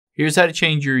Here's how to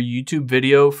change your YouTube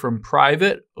video from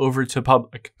private over to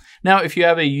public. Now, if you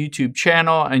have a YouTube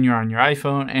channel and you're on your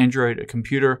iPhone, Android, a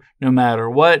computer, no matter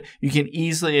what, you can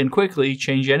easily and quickly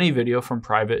change any video from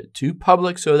private to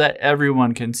public so that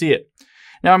everyone can see it.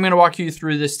 Now, I'm going to walk you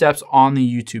through the steps on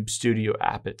the YouTube Studio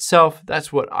app itself.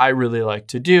 That's what I really like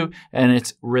to do, and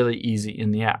it's really easy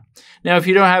in the app. Now, if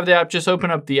you don't have the app, just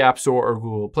open up the App Store or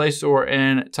Google Play Store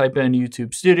and type in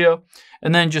YouTube Studio,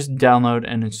 and then just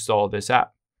download and install this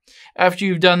app. After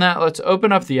you've done that, let's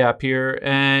open up the app here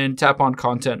and tap on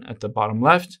Content at the bottom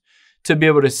left to be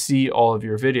able to see all of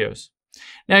your videos.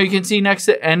 Now you can see next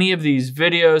to any of these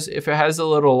videos, if it has a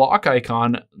little lock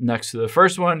icon next to the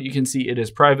first one, you can see it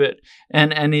is private.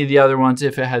 And any of the other ones,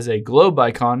 if it has a globe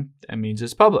icon, that means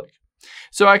it's public.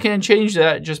 So I can change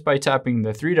that just by tapping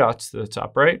the three dots to the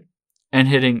top right and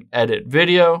hitting Edit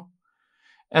Video.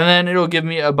 And then it'll give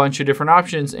me a bunch of different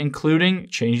options, including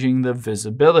changing the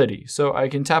visibility. So I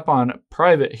can tap on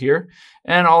Private here,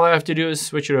 and all I have to do is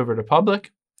switch it over to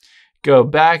Public, go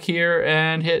back here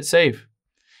and hit Save.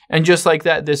 And just like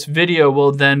that, this video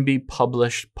will then be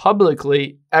published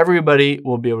publicly. Everybody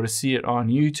will be able to see it on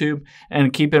YouTube.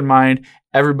 And keep in mind,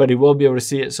 everybody will be able to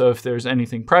see it. So if there's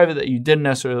anything private that you didn't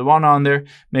necessarily want on there,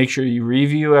 make sure you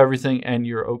review everything and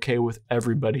you're okay with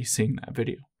everybody seeing that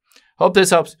video. Hope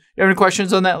this helps. If you have any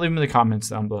questions on that, leave them in the comments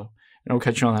down below. And we'll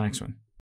catch you on the next one.